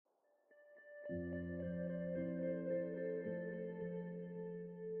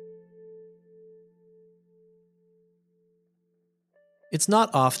It's not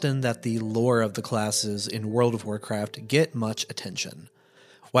often that the lore of the classes in World of Warcraft get much attention.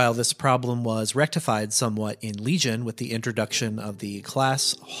 While this problem was rectified somewhat in Legion with the introduction of the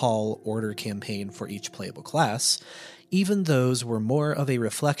Class Hall Order campaign for each playable class, even those were more of a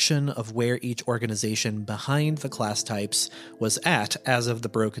reflection of where each organization behind the class types was at as of the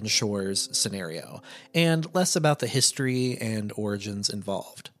Broken Shores scenario, and less about the history and origins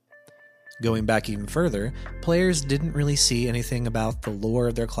involved. Going back even further, players didn't really see anything about the lore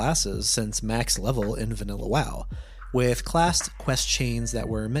of their classes since max level in Vanilla WoW, with classed quest chains that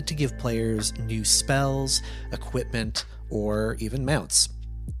were meant to give players new spells, equipment, or even mounts.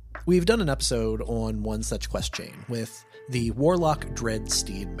 We've done an episode on one such quest chain with the Warlock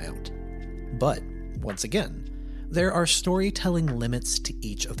Dreadsteed mount. But, once again, there are storytelling limits to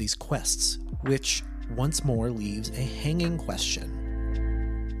each of these quests, which once more leaves a hanging question.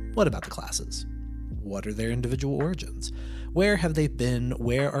 What about the classes? What are their individual origins? Where have they been?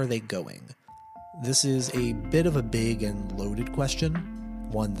 Where are they going? This is a bit of a big and loaded question,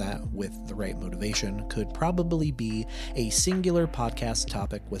 one that, with the right motivation, could probably be a singular podcast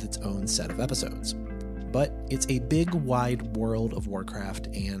topic with its own set of episodes. But it's a big, wide world of Warcraft,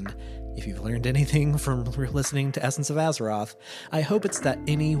 and if you've learned anything from listening to Essence of Azeroth, I hope it's that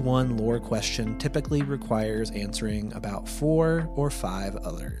any one lore question typically requires answering about 4 or 5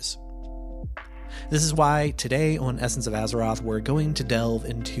 others. This is why today on Essence of Azeroth, we're going to delve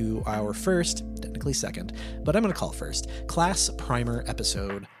into our first, technically second, but I'm going to call first, class primer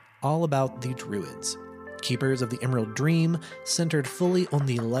episode, all about the Druids. Keepers of the Emerald Dream, centered fully on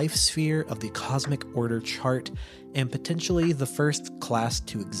the life sphere of the Cosmic Order chart, and potentially the first class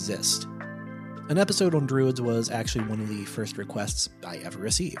to exist. An episode on Druids was actually one of the first requests I ever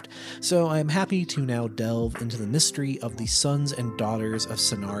received, so I'm happy to now delve into the mystery of the sons and daughters of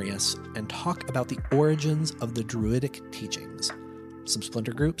Cenarius and talk about the origins of the Druidic teachings, some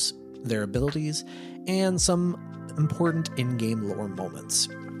splinter groups, their abilities, and some important in-game lore moments.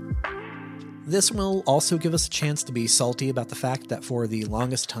 This will also give us a chance to be salty about the fact that for the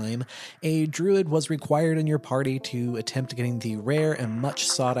longest time, a druid was required in your party to attempt getting the rare and much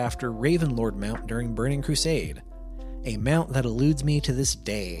sought-after Ravenlord mount during Burning Crusade, a mount that eludes me to this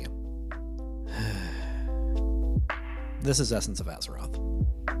day. This is Essence of Azeroth.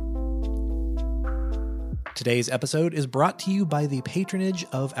 Today's episode is brought to you by the patronage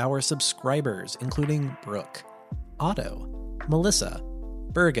of our subscribers, including Brooke, Otto, Melissa,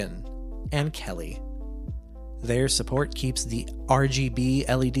 Bergen, and Kelly. Their support keeps the RGB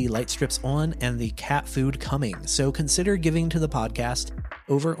LED light strips on and the cat food coming, so consider giving to the podcast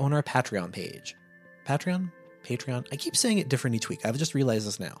over on our Patreon page. Patreon? I keep saying it different each week. I've just realized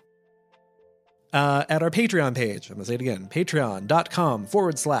this now. At our Patreon page, I'm going to say it again,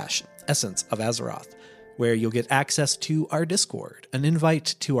 patreon.com/Essence of Azeroth, where you'll get access to our Discord, an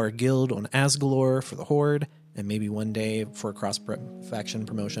invite to our guild on Asgalore for the Horde, and maybe one day for a cross-faction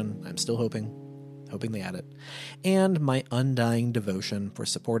promotion. I'm still hoping they add it. And my undying devotion for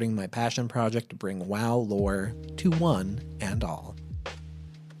supporting my passion project to bring WoW lore to one and all.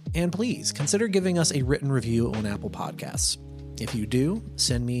 And please, consider giving us a written review on Apple Podcasts. If you do,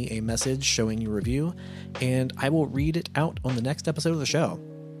 send me a message showing your review, and I will read it out on the next episode of the show.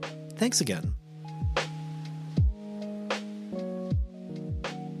 Thanks again.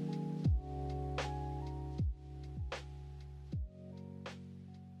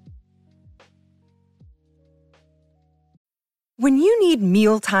 When you need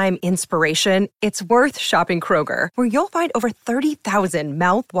mealtime inspiration, it's worth shopping Kroger, where you'll find over 30,000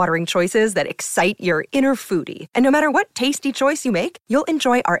 mouth-watering choices that excite your inner foodie. And no matter what tasty choice you make, you'll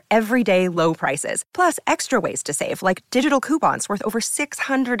enjoy our everyday low prices, plus extra ways to save, like digital coupons worth over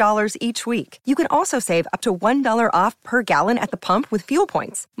 $600 each week. You can also save up to $1 off per gallon at the pump with fuel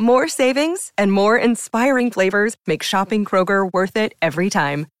points. More savings and more inspiring flavors make shopping Kroger worth it every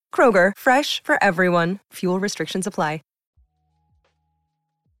time. Kroger, fresh for everyone. Fuel restrictions apply.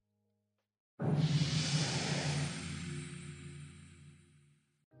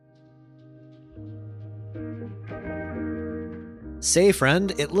 Say,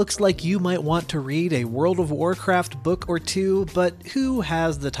 friend, it looks like you might want to read a World of Warcraft book or two, but who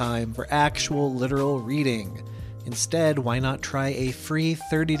has the time for actual literal reading? Instead, why not try a free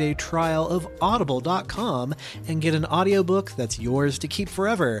 30-day trial of Audible.com and get an audiobook that's yours to keep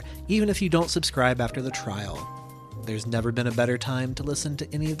forever, even if you don't subscribe after the trial. There's never been a better time to listen to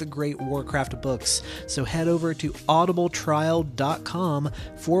any of the great Warcraft books, so head over to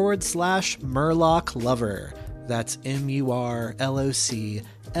audibletrial.com/MurlocLover. That's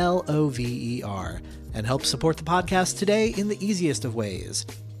MurlocLover, and help support the podcast today in the easiest of ways.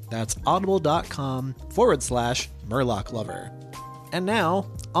 That's audible.com/MurlocLover. And now,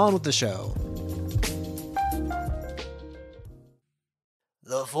 on with the show.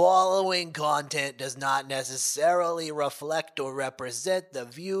 The following content does not necessarily reflect or represent the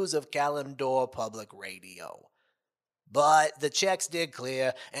views of Kalimdor Public Radio. But the checks did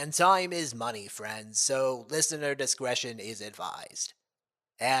clear, and time is money, friends, so listener discretion is advised.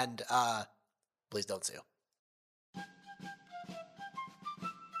 And, please don't sue.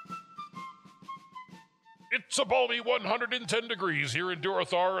 It's a balmy 110 degrees here in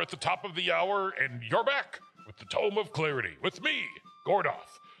Durothar at the top of the hour, and you're back with the Tome of Clarity, with me,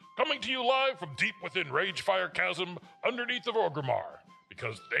 Gordoth, coming to you live from deep within Ragefire Chasm underneath of Orgrimmar,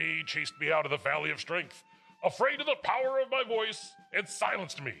 because they chased me out of the Valley of Strength, afraid of the power of my voice, and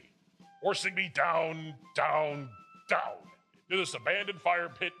silenced me, forcing me down, down, down, into this abandoned fire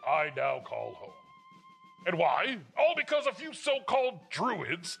pit I now call home. And why? All because a few so-called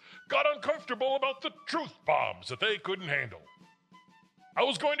druids got uncomfortable about the truth bombs that they couldn't handle. I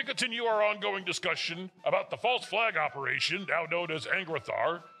was going to continue our ongoing discussion about the false flag operation, now known as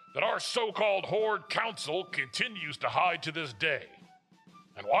Angrathar, that our so-called Horde Council continues to hide to this day.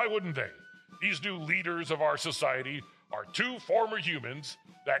 And why wouldn't they? These new leaders of our society are two former humans,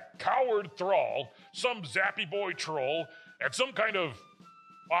 that coward Thrall, some zappy boy troll, and some kind of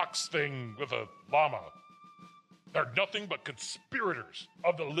fox thing with a llama. They're nothing but conspirators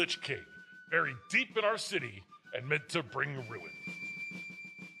of the Lich King, buried deep in our city and meant to bring ruin.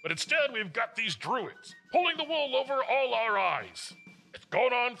 But instead, we've got these druids pulling the wool over all our eyes. It's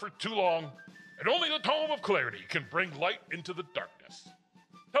gone on for too long, and only the Tome of Clarity can bring light into the darkness.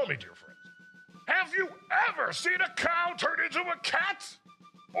 Tell me, dear friends, have you ever seen a cow turn into a cat?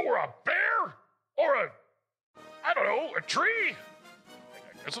 Or a bear? Or a tree?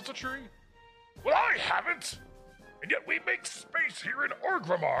 I guess it's a tree. Well, I haven't. And yet we make space here in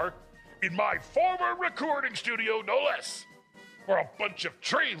Orgrimmar, in my former recording studio no less, for a bunch of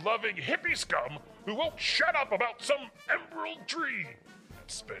tree-loving hippie scum who won't shut up about some emerald tree and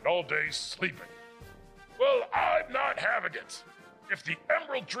spend all day sleeping. Well, I'm not having it. If the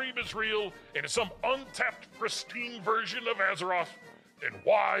emerald dream is real and is some untapped, pristine version of Azeroth, then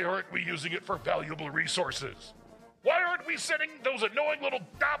why aren't we using it for valuable resources? Why aren't we sending those annoying little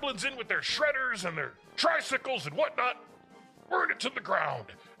goblins in with their shredders and their tricycles and whatnot, burn it to the ground,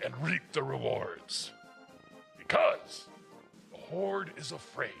 and reap the rewards? Because the Horde is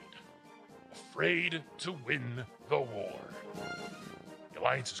afraid to win the war. The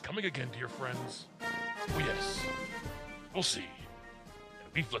Alliance is coming again, dear friends. Oh yes, we'll see.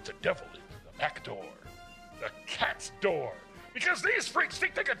 And we've let the devil in through the back door, the cat's door, because these freaks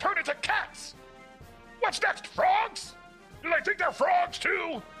think they can turn into cats. What's next, frogs? Do they think they're frogs,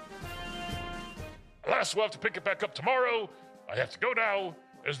 too? Alas, we'll have to pick it back up tomorrow. I have to go now,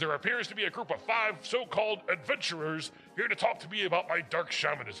 as there appears to be a group of 5 so-called adventurers here to talk to me about my dark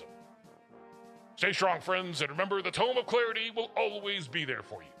shamanism. Stay strong, friends, and remember, the Tome of Clarity will always be there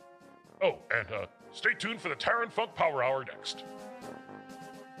for you. Oh, and stay tuned for the Terran Funk Power Hour next.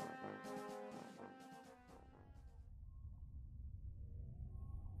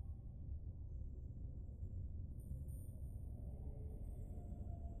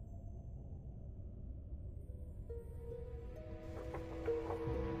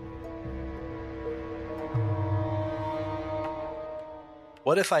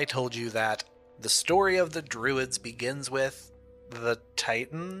 What if I told you that the story of the Druids begins with the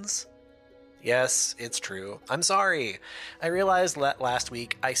Titans? Yes, it's true. I'm sorry. I realized that last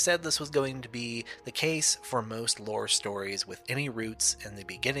week I said this was going to be the case for most lore stories with any roots in the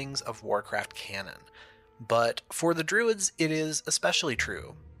beginnings of Warcraft canon. But for the Druids, it is especially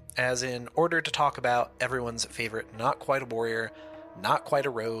true, as in order to talk about everyone's favorite not quite a warrior, not quite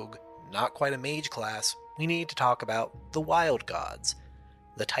a rogue, not quite a mage class, we need to talk about the Wild Gods,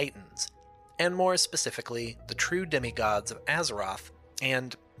 the Titans, and more specifically, the true demigods of Azeroth,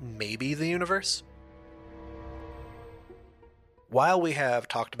 and maybe the universe? While we have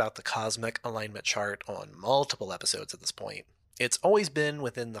talked about the cosmic alignment chart on multiple episodes at this point, it's always been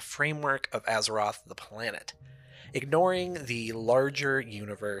within the framework of Azeroth the planet, ignoring the larger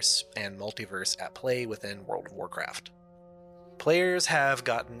universe and multiverse at play within World of Warcraft. Players have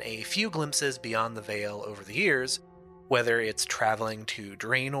gotten a few glimpses beyond the veil over the years, whether it's traveling to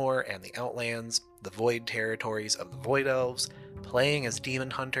Draenor and the Outlands, the Void territories of the Void Elves, playing as demon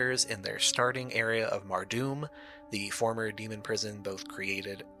hunters in their starting area of Mardoom, the former demon prison both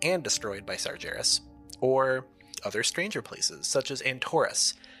created and destroyed by Sargeras, or other stranger places such as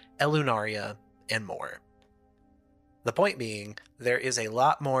Antorus, Elunaria, and more. The point being, there is a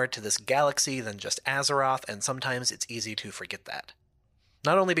lot more to this galaxy than just Azeroth, and sometimes it's easy to forget that.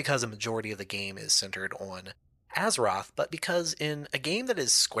 Not only because a majority of the game is centered on Azeroth, but because in a game that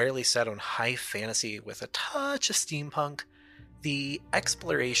is squarely set on high fantasy with a touch of steampunk, the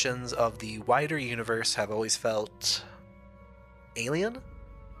explorations of the wider universe have always felt alien?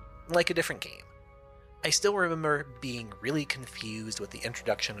 Like a different game. I still remember being really confused with the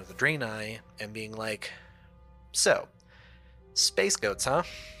introduction of the Draenei and being like, so, space goats, huh?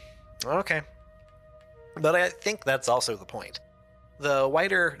 Okay. But I think that's also the point. The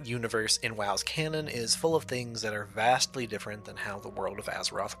wider universe in WoW's canon is full of things that are vastly different than how the world of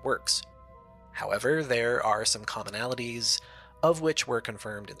Azeroth works. However, there are some commonalities, of which were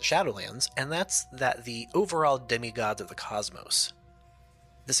confirmed in the Shadowlands, and that's that the overall demigods of the cosmos.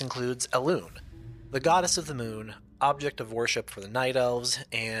 This includes Elune, the goddess of the moon, object of worship for the Night Elves,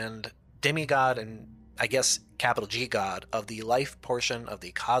 and demigod and, I guess, capital G god of the life portion of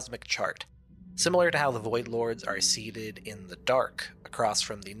the cosmic chart, similar to how the Void Lords are seated in the dark, across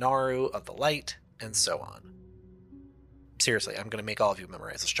from the Naru of the light, and so on. Seriously, I'm going to make all of you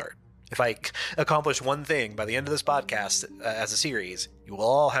memorize this chart. If I accomplish one thing by the end of this podcast as a series, you will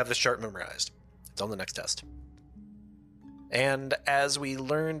all have this chart memorized. It's on the next test. And as we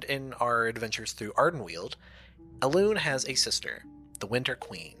learned in our adventures through Ardenweald, Elune has a sister, the Winter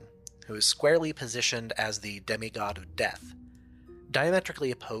Queen, who is squarely positioned as the demigod of death,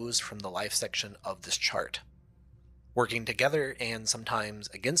 diametrically opposed from the life section of this chart. Working together and sometimes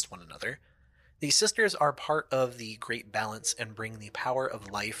against one another, these sisters are part of the Great Balance and bring the power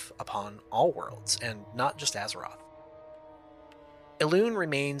of life upon all worlds, and not just Azeroth. Elune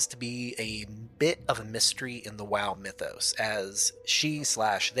remains to be a bit of a mystery in the WoW mythos, as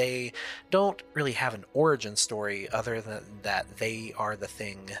she/they don't really have an origin story other than that they are the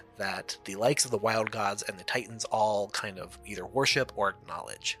thing that the likes of the Wild Gods and the Titans all kind of either worship or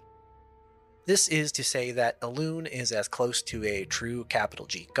acknowledge. This is to say that Elune is as close to a true capital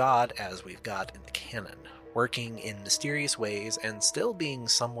G god as we've got in the canon, working in mysterious ways and still being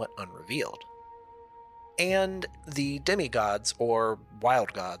somewhat unrevealed. And the demigods, or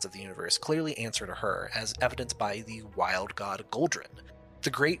wild gods of the universe, clearly answer to her, as evidenced by the wild god Goldrin, the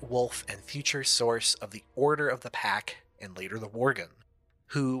great wolf and future source of the Order of the Pack, and later the Worgen,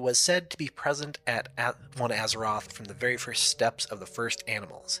 who was said to be present at One Azeroth from the very first steps of the first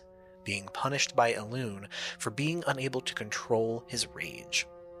animals, being punished by Elune for being unable to control his rage.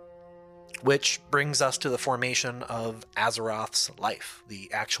 Which brings us to the formation of Azeroth's life,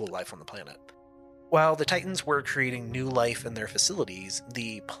 the actual life on the planet. While the Titans were creating new life in their facilities,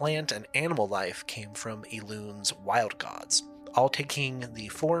 the plant and animal life came from Elune's wild gods, all taking the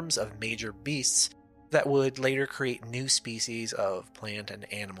forms of major beasts that would later create new species of plant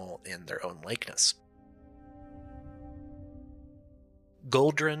and animal in their own likeness.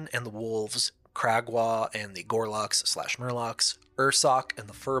 Goldrin and the wolves, Kragwa and the Gorloks/Murlocs, Ursoc and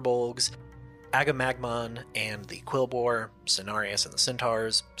the Furbolgs, Agamagmon and the Quilboar, Cenarius and the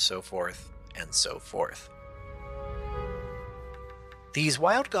Centaurs, so forth and so forth. These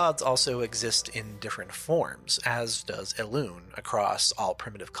wild gods also exist in different forms, as does Elune, across all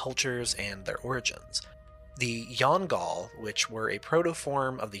primitive cultures and their origins. The Yongal, which were a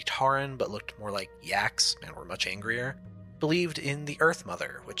protoform of the Tauren but looked more like yaks and were much angrier, believed in the Earth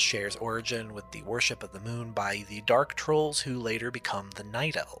Mother, which shares origin with the worship of the moon by the Dark Trolls who later become the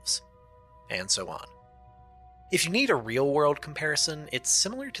Night Elves, and so on. If you need a real-world comparison, it's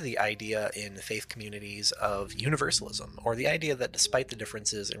similar to the idea in faith communities of universalism, or the idea that despite the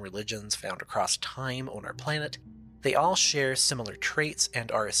differences in religions found across time on our planet, they all share similar traits and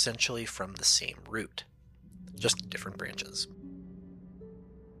are essentially from the same root, just different branches.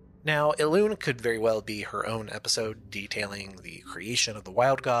 Now, Elune could very well be her own episode detailing the creation of the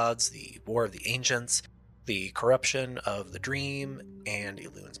Wild Gods, the War of the Ancients, the corruption of the Dream, and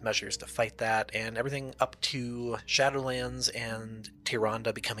Elune's measures to fight that, and everything up to Shadowlands and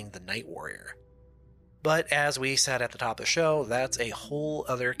Tyrande becoming the Night Warrior. But as we said at the top of the show, that's a whole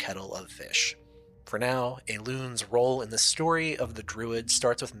other kettle of fish. For now, Elune's role in the story of the Druid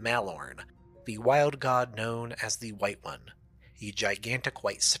starts with Malorn, the wild god known as the White One, a gigantic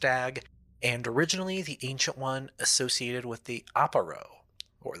white stag, and originally the Ancient One associated with the Aparo,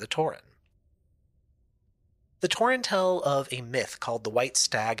 or the Tauren. The Tauren tell of a myth called the White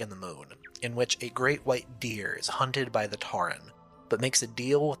Stag and the Moon, in which a great white deer is hunted by the Tauren, but makes a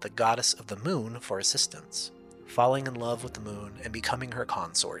deal with the goddess of the moon for assistance, falling in love with the moon and becoming her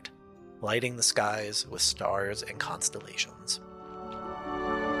consort, lighting the skies with stars and constellations.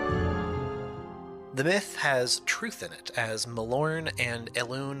 The myth has truth in it, as Malorn and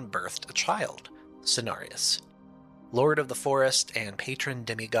Elune birthed a child, Cenarius, lord of the forest and patron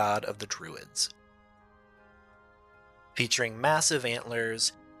demigod of the Druids. Featuring massive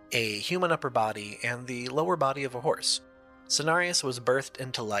antlers, a human upper body and the lower body of a horse. Cenarius was birthed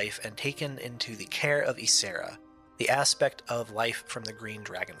into life and taken into the care of Ysera, the aspect of life from the green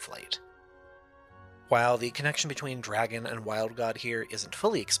dragonflight. While the connection between dragon and wild god here isn't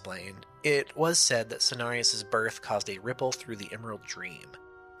fully explained, it was said that Cenarius' birth caused a ripple through the Emerald Dream,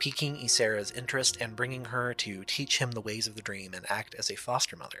 piquing Ysera's interest and bringing her to teach him the ways of the dream and act as a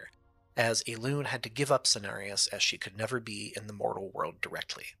foster mother, as Elune had to give up Cenarius as she could never be in the mortal world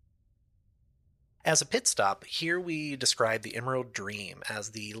directly. As a pit stop, here we describe the Emerald Dream as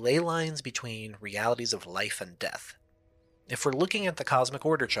the ley lines between realities of life and death. If we're looking at the cosmic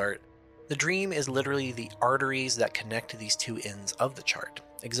order chart, the dream is literally the arteries that connect these two ends of the chart,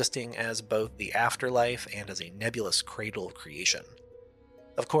 existing as both the afterlife and as a nebulous cradle of creation.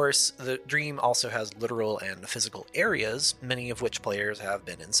 Of course, the dream also has literal and physical areas, many of which players have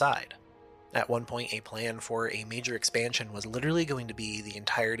been inside. At one point, a plan for a major expansion was literally going to be the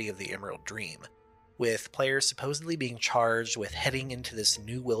entirety of the Emerald Dream, with players supposedly being charged with heading into this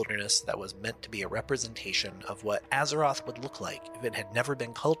new wilderness that was meant to be a representation of what Azeroth would look like if it had never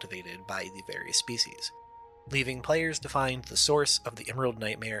been cultivated by the various species, leaving players to find the source of the Emerald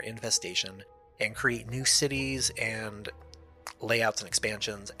Nightmare infestation and create new cities and layouts and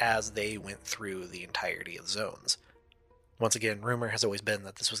expansions as they went through the entirety of the zones. Once again, rumor has always been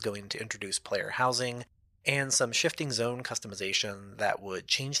that this was going to introduce player housing and some shifting zone customization that would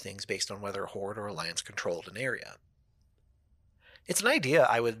change things based on whether Horde or Alliance controlled an area. It's an idea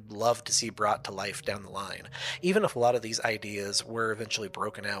I would love to see brought to life down the line, even if a lot of these ideas were eventually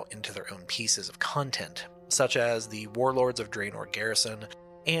broken out into their own pieces of content, such as the Warlords of Draenor Garrison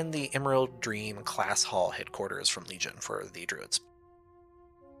and the Emerald Dream Class Hall headquarters from Legion for the Druids.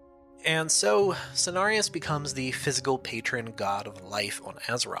 And so, Cenarius becomes the physical patron god of life on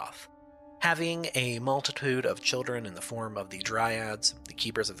Azeroth, having a multitude of children in the form of the Dryads, the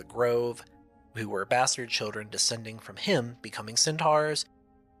Keepers of the Grove, who were bastard children descending from him, becoming centaurs,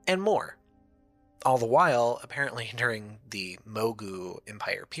 and more. All the while, apparently during the Mogu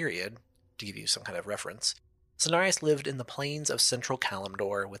Empire period, to give you some kind of reference, Cenarius lived in the plains of central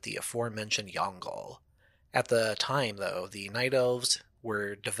Kalimdor with the aforementioned Yongal. At the time, though, the Night Elves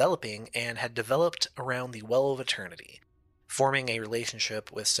were developing and had developed around the Well of Eternity, forming a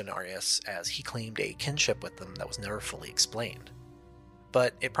relationship with Cenarius as he claimed a kinship with them that was never fully explained.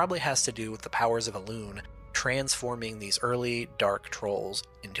 But it probably has to do with the powers of Elune transforming these early dark trolls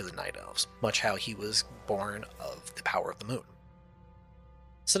into the Night Elves, much how he was born of the power of the moon.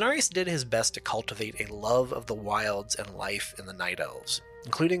 Cenarius did his best to cultivate a love of the wilds and life in the Night Elves,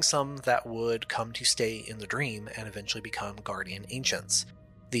 including some that would come to stay in the dream and eventually become Guardian Ancients,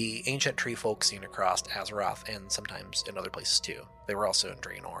 the ancient tree folk seen across Azeroth and sometimes in other places too. They were also in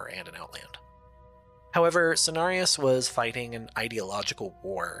Draenor and in Outland. However, Cenarius was fighting an ideological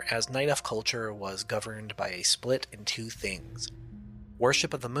war, as Night Elf culture was governed by a split in two things: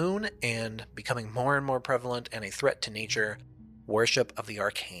 worship of the moon, and, becoming more and more prevalent and a threat to nature, worship of the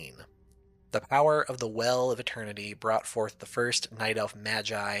arcane. The power of the Well of Eternity brought forth the first Night Elf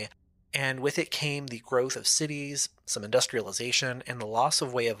Magi, and with it came the growth of cities, some industrialization, and the loss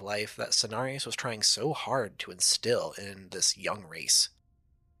of way of life that Cenarius was trying so hard to instill in this young race.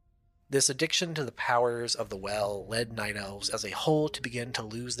 This addiction to the powers of the Well led Night Elves as a whole to begin to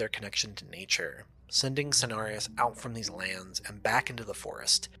lose their connection to nature, sending Cenarius out from these lands and back into the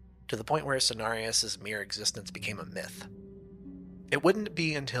forest, to the point where Cenarius' mere existence became a myth. It wouldn't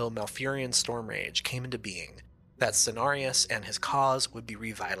be until Malfurion's Stormrage came into being that Cenarius and his cause would be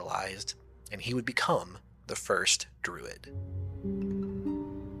revitalized, and he would become the first druid.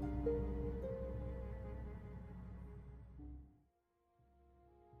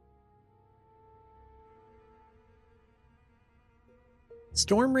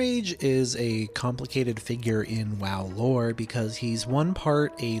 Stormrage is a complicated figure in WoW lore because he's one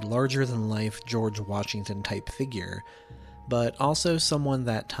part a larger-than-life George Washington-type figure, but also someone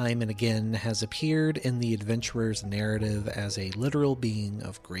that time and again has appeared in the adventurer's narrative as a literal being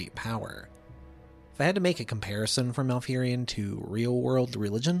of great power. If I had to make a comparison from Malfurion to real-world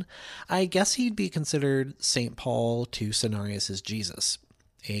religion, I guess he'd be considered St. Paul to Cenarius' Jesus,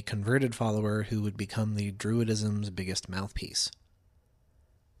 a converted follower who would become the Druidism's biggest mouthpiece.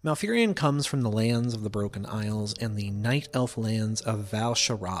 Malfurion comes from the lands of the Broken Isles and the Night Elf lands of Val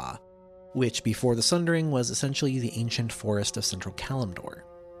Shara, which before the Sundering was essentially the ancient forest of central Kalimdor.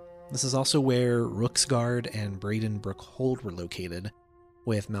 This is also where Rooksguard and Braden Brookhold were located,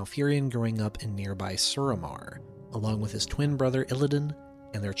 with Malfurion growing up in nearby Suramar, along with his twin brother Illidan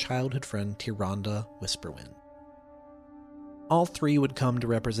and their childhood friend Tyrande Whisperwind. All three would come to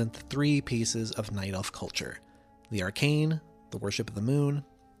represent the three pieces of Night Elf culture: the arcane, the worship of the moon,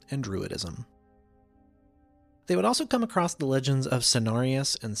 and Druidism. They would also come across the legends of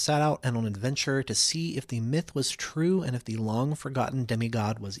Cenarius and set out on an adventure to see if the myth was true and if the long-forgotten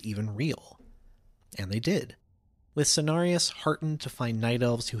demigod was even real. And they did, with Cenarius heartened to find night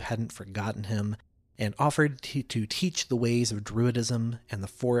elves who hadn't forgotten him and offered to teach the ways of Druidism and the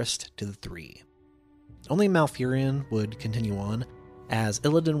forest to the three. Only Malfurion would continue on, as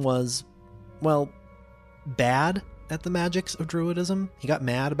Illidan was, well, bad at the magics of Druidism. He got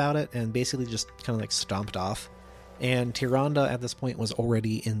mad about it and basically just kind of like stomped off. And Tyrande at this point was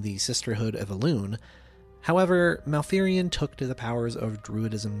already in the Sisterhood of Elune. However, Malfurion took to the powers of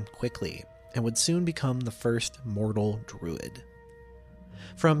Druidism quickly, and would soon become the first mortal druid.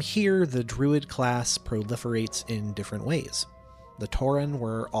 From here, the druid class proliferates in different ways. The Tauren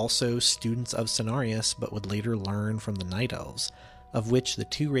were also students of Cenarius, but would later learn from the Night Elves, of which the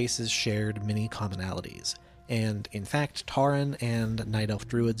two races shared many commonalities. And in fact, Tauren and Night Elf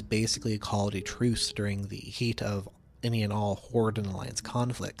druids basically called a truce during the heat of any and all Horde and Alliance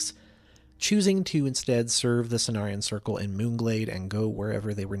conflicts, choosing to instead serve the Cenarian Circle in Moonglade and go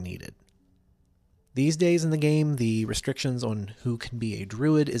wherever they were needed. These days in the game, the restrictions on who can be a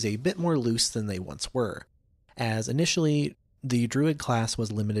druid is a bit more loose than they once were, as initially the druid class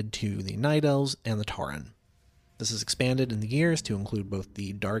was limited to the Night Elves and the Tauren. This has expanded in the years to include both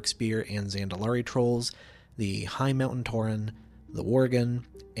the Darkspear and Zandalari trolls, the High Mountain Tauren, the Worgen,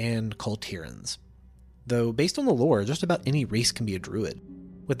 and Kultirans. Though based on the lore, just about any race can be a druid,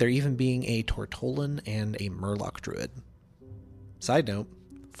 with there even being a Tortolan and a Murloc druid. Side note,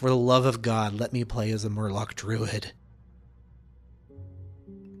 for the love of God, let me play as a Murloc druid.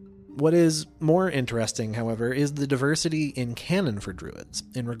 What is more interesting, however, is the diversity in canon for druids,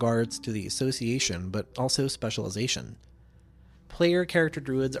 in regards to the association, but also specialization. Player character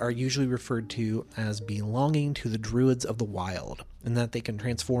druids are usually referred to as belonging to the druids of the wild, in that they can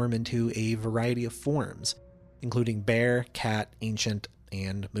transform into a variety of forms, including bear, cat, ancient,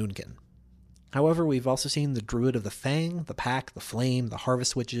 and moonkin. However, we've also seen the druid of the Fang, the Pack, the Flame, the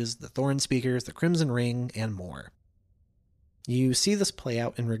Harvest Witches, the Thorn Speakers, the Crimson Ring, and more. You see this play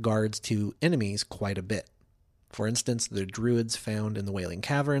out in regards to enemies quite a bit. For instance, the druids found in the Wailing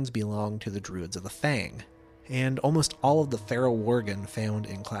Caverns belong to the druids of the Fang, and almost all of the Feral Worgen found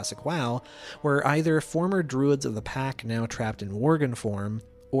in Classic WoW were either former druids of the Pack now trapped in Worgen form,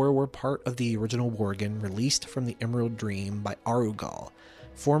 or were part of the original Worgen released from the Emerald Dream by Arugal,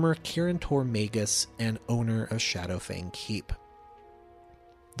 former Kirin Tor Magus and owner of Shadowfang Keep.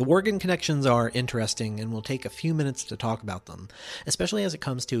 The Worgen connections are interesting, and we'll take a few minutes to talk about them, especially as it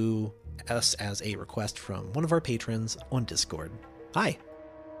comes to us as a request from one of our patrons on Discord. Hi!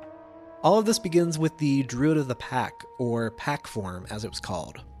 All of this begins with the Druid of the Pack, or Pack form as it was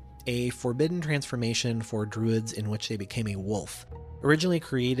called, a forbidden transformation for druids in which they became a wolf, originally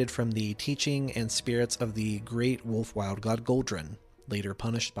created from the teaching and spirits of the great wolf wild god Goldrinn, later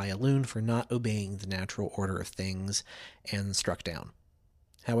punished by Elune for not obeying the natural order of things and struck down.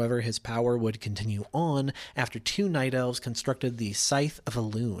 However, his power would continue on after two Night Elves constructed the Scythe of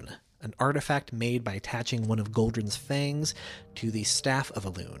Elune, an artifact made by attaching one of Goldrinn's fangs to the Staff of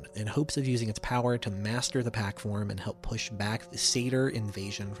Elune, in hopes of using its power to master the Pack form and help push back the Satyr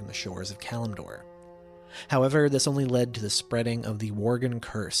invasion from the shores of Kalimdor. However, this only led to the spreading of the Worgen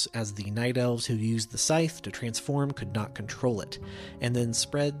curse, as the Night Elves who used the Scythe to transform could not control it, and then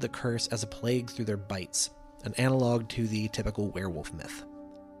spread the curse as a plague through their bites, an analog to the typical werewolf myth.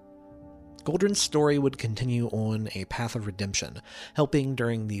 Goldrinn's story would continue on a path of redemption, helping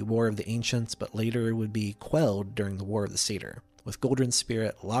during the War of the Ancients, but later would be quelled during the War of the Satyr, with Goldrinn's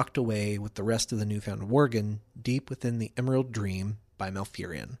spirit locked away with the rest of the newfound Worgen deep within the Emerald Dream by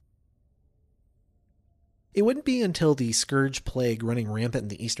Malfurion. It wouldn't be until the Scourge Plague running rampant in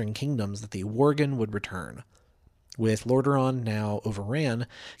the Eastern Kingdoms that the Worgen would return. With Lordaeron now overran,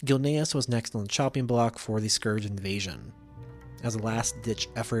 Gilneas was next on the chopping block for the Scourge invasion. As a last-ditch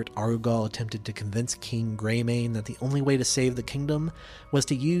effort, Arugal attempted to convince King Greymane that the only way to save the kingdom was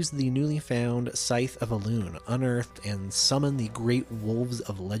to use the newly found Scythe of Elune, unearthed, and summon the great wolves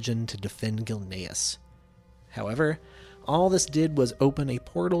of legend to defend Gilneas. However, all this did was open a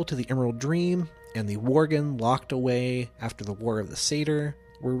portal to the Emerald Dream, and the Worgen, locked away after the War of the Satyr,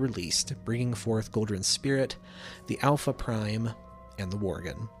 were released, bringing forth Goldrinn's spirit, the Alpha Prime, and the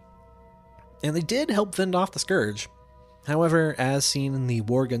Worgen. And they did help fend off the Scourge. However, as seen in the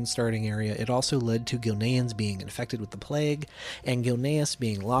Worgen starting area, it also led to Gilneans being infected with the plague, and Gilneas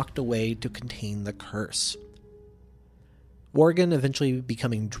being locked away to contain the curse. Worgen eventually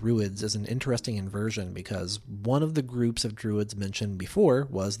becoming druids is an interesting inversion, because one of the groups of druids mentioned before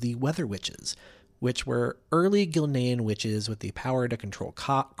was the Weather Witches, which were early Gilnean witches with the power to control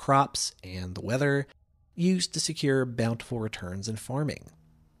crops and the weather, used to secure bountiful returns in farming.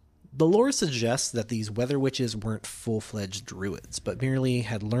 The lore suggests that these weather witches weren't full-fledged druids, but merely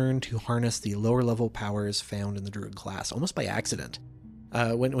had learned to harness the lower-level powers found in the druid class, almost by accident.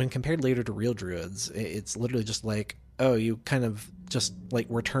 When compared later to real druids, it's literally just like, oh, you kind of just like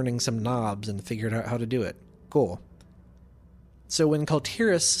were turning some knobs and figured out how to do it. Cool. So when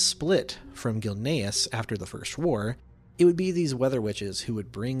Kultiris split from Gilneas after the First War, it would be these weather witches who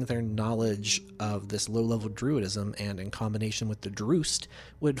would bring their knowledge of this low-level druidism and, in combination with the Droost,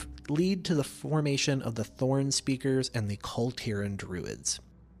 would lead to the formation of the Thorn Speakers and the Kultiran Druids.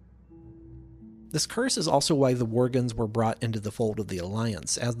 This curse is also why the Worgens were brought into the fold of the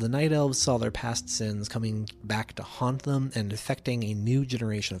Alliance, as the Night Elves saw their past sins coming back to haunt them and affecting a new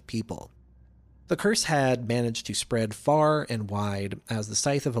generation of people. The curse had managed to spread far and wide, as the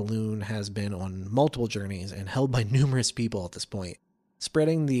Scythe of Elune has been on multiple journeys and held by numerous people at this point,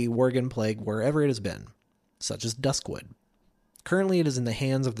 spreading the Worgen plague wherever it has been, such as Duskwood. Currently it is in the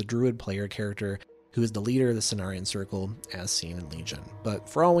hands of the Druid player character, who is the leader of the Cenarian Circle, as seen in Legion, but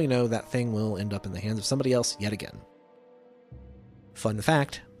for all we know, that thing will end up in the hands of somebody else yet again. Fun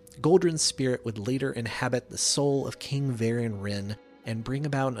fact, Goldrin's spirit would later inhabit the soul of King Varian Wrynn, and bring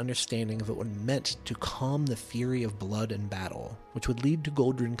about an understanding of what it meant to calm the fury of blood and battle, which would lead to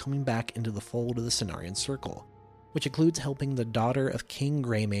Goldrin coming back into the fold of the Cenarian Circle, which includes helping the daughter of King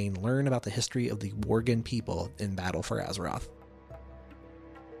Greymane learn about the history of the Worgen people in battle for Azeroth.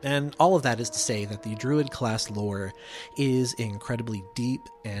 And all of that is to say that the Druid class lore is incredibly deep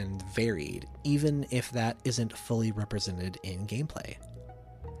and varied, even if that isn't fully represented in gameplay.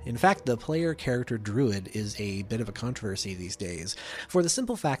 In fact, the player character Druid is a bit of a controversy these days, for the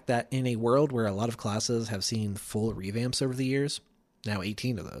simple fact that in a world where a lot of classes have seen full revamps over the years, now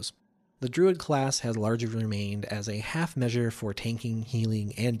 18 of those, the Druid class has largely remained as a half measure for tanking,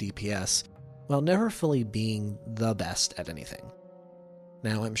 healing, and DPS, while never fully being the best at anything.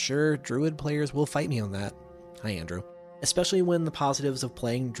 Now, I'm sure Druid players will fight me on that. Hi, Andrew. Especially when the positives of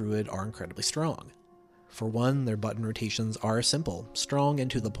playing Druid are incredibly strong. For one, their button rotations are simple, strong,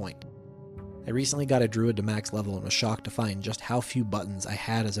 and to the point. I recently got a Druid to max level and was shocked to find just how few buttons I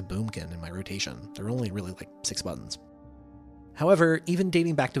had as a boomkin in my rotation. There were only really like 6 buttons. However, even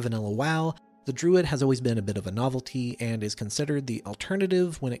dating back to Vanilla WoW, the Druid has always been a bit of a novelty and is considered the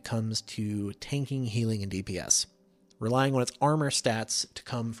alternative when it comes to tanking, healing, and DPS. Relying on its armor stats to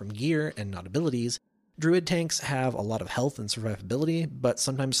come from gear and not abilities, Druid tanks have a lot of health and survivability, but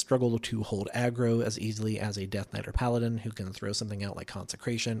sometimes struggle to hold aggro as easily as a Death Knight or Paladin who can throw something out like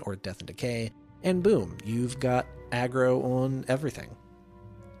Consecration or Death and Decay, and boom, you've got aggro on everything.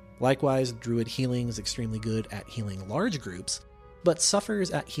 Likewise, Druid healing is extremely good at healing large groups, but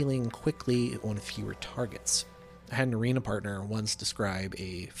suffers at healing quickly on fewer targets. I had an arena partner once describe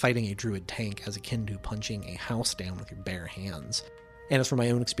fighting a Druid tank as akin to punching a house down with your bare hands. And as for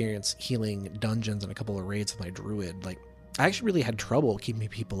my own experience healing dungeons and a couple of raids with my Druid, I actually really had trouble keeping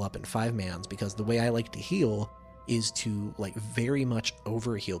people up in 5-mans because the way I like to heal is to very much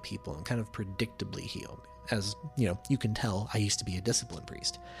overheal people and kind of predictably heal. As, you can tell, I used to be a Discipline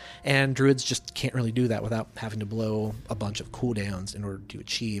Priest. And Druids just can't really do that without having to blow a bunch of cooldowns in order to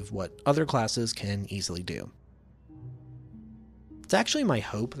achieve what other classes can easily do. It's actually my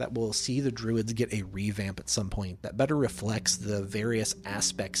hope that we'll see the Druids get a revamp at some point that better reflects the various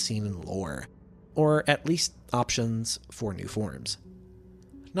aspects seen in lore, or at least options for new forms.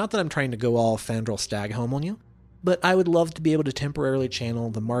 Not that I'm trying to go all Fandral Staghelm on you, but I would love to be able to temporarily channel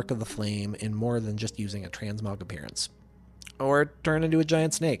the Mark of the Flame in more than just using a transmog appearance. Or turn into a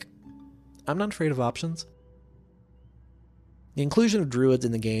giant snake. I'm not afraid of options. The inclusion of Druids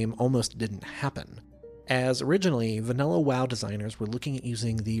in the game almost didn't happen, as originally, Vanilla WoW designers were looking at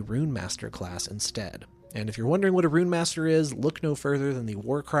using the Runemaster class instead. And if you're wondering what a Runemaster is, look no further than the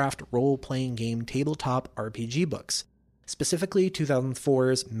Warcraft role-playing game tabletop RPG books, specifically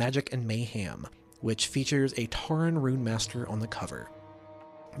 2004's Magic and Mayhem, which features a Tauren Runemaster on the cover.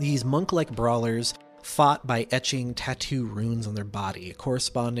 These monk-like brawlers fought by etching tattoo runes on their body,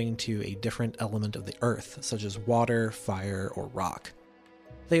 corresponding to a different element of the earth, such as water, fire, or rock.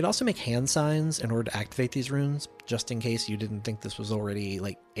 They'd also make hand signs in order to activate these runes, just in case you didn't think this was already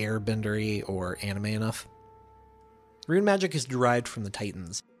airbendery or anime enough. Rune magic is derived from the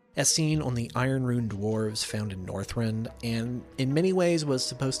Titans, as seen on the Iron Rune dwarves found in Northrend, and in many ways was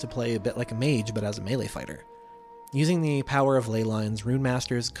supposed to play a bit like a mage but as a melee fighter. Using the power of ley lines, Rune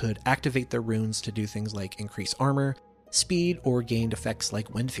Masters could activate their runes to do things like increase armor, speed, or gained effects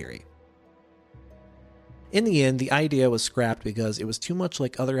like Wind Fury. In the end, the idea was scrapped because it was too much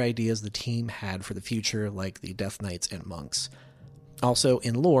like other ideas the team had for the future, like the Death Knights and Monks. Also,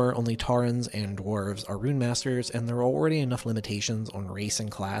 in lore, only Taurens and Dwarves are Rune Masters, and there are already enough limitations on race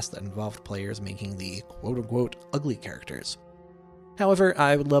and class that involved players making the quote-unquote ugly characters. However,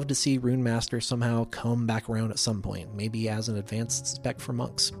 I would love to see Rune Masters somehow come back around at some point, maybe as an advanced spec for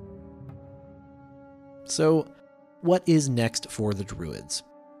Monks. So, what is next for the Druids?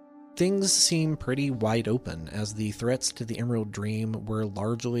 Things seem pretty wide open, as the threats to the Emerald Dream were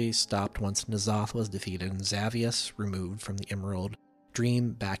largely stopped once N'Zoth was defeated and Xavius removed from the Emerald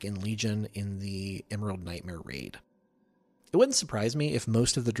Dream back in Legion in the Emerald Nightmare raid. It wouldn't surprise me if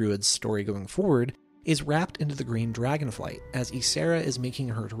most of the Druids' story going forward is wrapped into the Green Dragonflight, as Ysera is making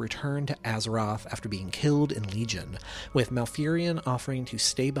her return to Azeroth after being killed in Legion, with Malfurion offering to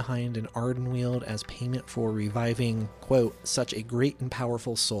stay behind in Ardenweald as payment for reviving, quote, such a great and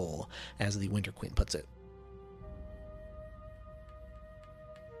powerful soul, as the Winter Queen puts it.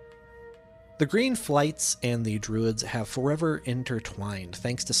 The Green Flights and the Druids have forever intertwined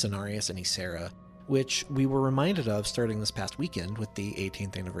thanks to Cenarius and Ysera, which we were reminded of starting this past weekend with the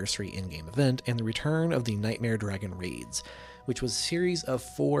 18th anniversary in-game event and the return of the Nightmare Dragon Raids, which was a series of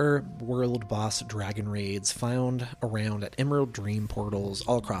 4 world boss dragon raids found around at Emerald Dream portals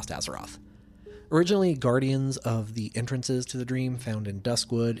all across Azeroth. Originally guardians of the entrances to the Dream found in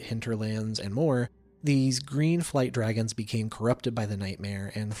Duskwood, Hinterlands, and more, these green flight dragons became corrupted by the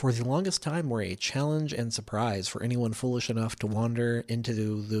Nightmare, and for the longest time were a challenge and surprise for anyone foolish enough to wander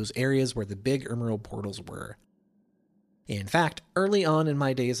into those areas where the big Emerald portals were. In fact, early on in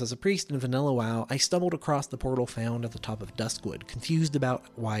my days as a priest in Vanilla WoW, I stumbled across the portal found at the top of Duskwood, confused about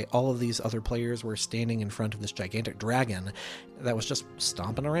why all of these other players were standing in front of this gigantic dragon that was just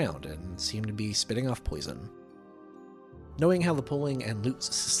stomping around and seemed to be spitting off poison. Knowing how the pulling and loot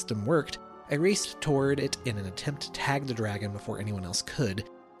system worked, I raced toward it in an attempt to tag the dragon before anyone else could,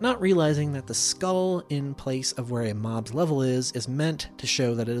 not realizing that the skull in place of where a mob's level is meant to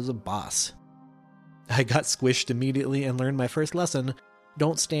show that it is a boss. I got squished immediately and learned my first lesson: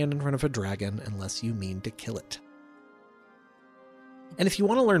 don't stand in front of a dragon unless you mean to kill it. And if you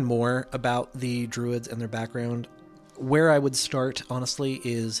want to learn more about the Druids and their background, where I would start, honestly,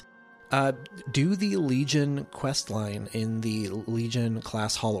 is do the Legion questline in the Legion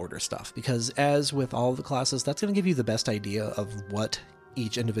class Hall Order stuff, because as with all of the classes, that's going to give you the best idea of what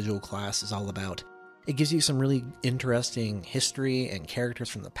each individual class is all about. It gives you some really interesting history and characters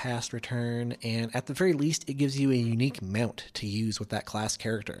from the past return, and at the very least, it gives you a unique mount to use with that class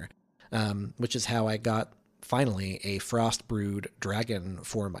character, which is how I got, finally, a Frostbrood dragon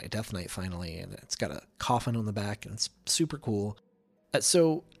for my Death Knight finally, and it's got a coffin on the back, and it's super cool.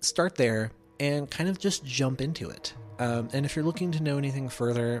 So start there and kind of just jump into it. And if you're looking to know anything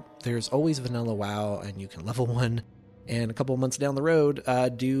further, there's always Vanilla WoW, and you can level 1, and a couple of months down the road,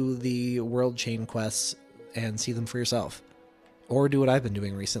 do the world chain quests and see them for yourself. Or do what I've been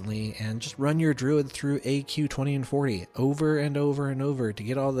doing recently and just run your druid through AQ 20 and 40 over and over and over to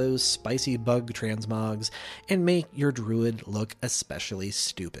get all those spicy bug transmogs and make your druid look especially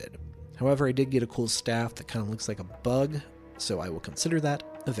stupid. However, I did get a cool staff that kind of looks like a bug, so I will consider that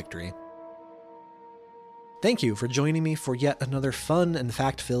a victory. Thank you for joining me for yet another fun and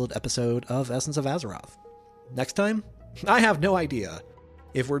fact-filled episode of Essence of Azeroth. Next time? I have no idea.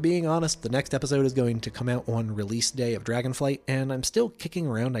 If we're being honest, the next episode is going to come out on release day of Dragonflight, and I'm still kicking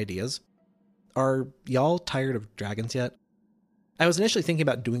around ideas. Are y'all tired of dragons yet? I was initially thinking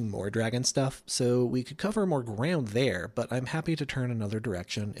about doing more dragon stuff, so we could cover more ground there, but I'm happy to turn another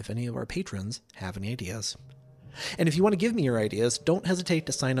direction if any of our patrons have any ideas. And if you want to give me your ideas, don't hesitate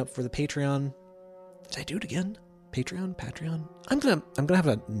to sign up for the Patreon. Did I do it again? Patreon? I'm gonna have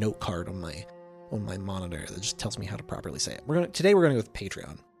a note card on my monitor that just tells me how to properly say it. Today we're gonna go with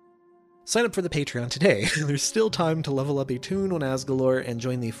Patreon. Sign up for the Patreon today. There's still time to level up a tune on Asgalore and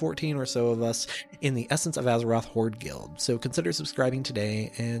join the 14 or so of us in the Essence of Azeroth Horde Guild. So consider subscribing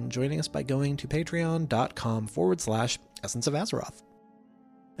today and joining us by going to patreon.com/Essence of Azeroth.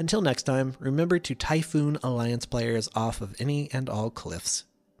 Until next time, remember to Typhoon Alliance players off of any and all cliffs.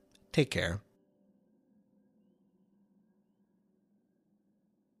 Take care.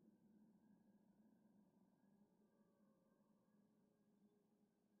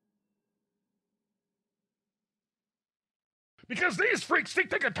 Because these freaks think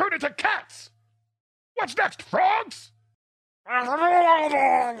they can turn into cats! What's next, frogs?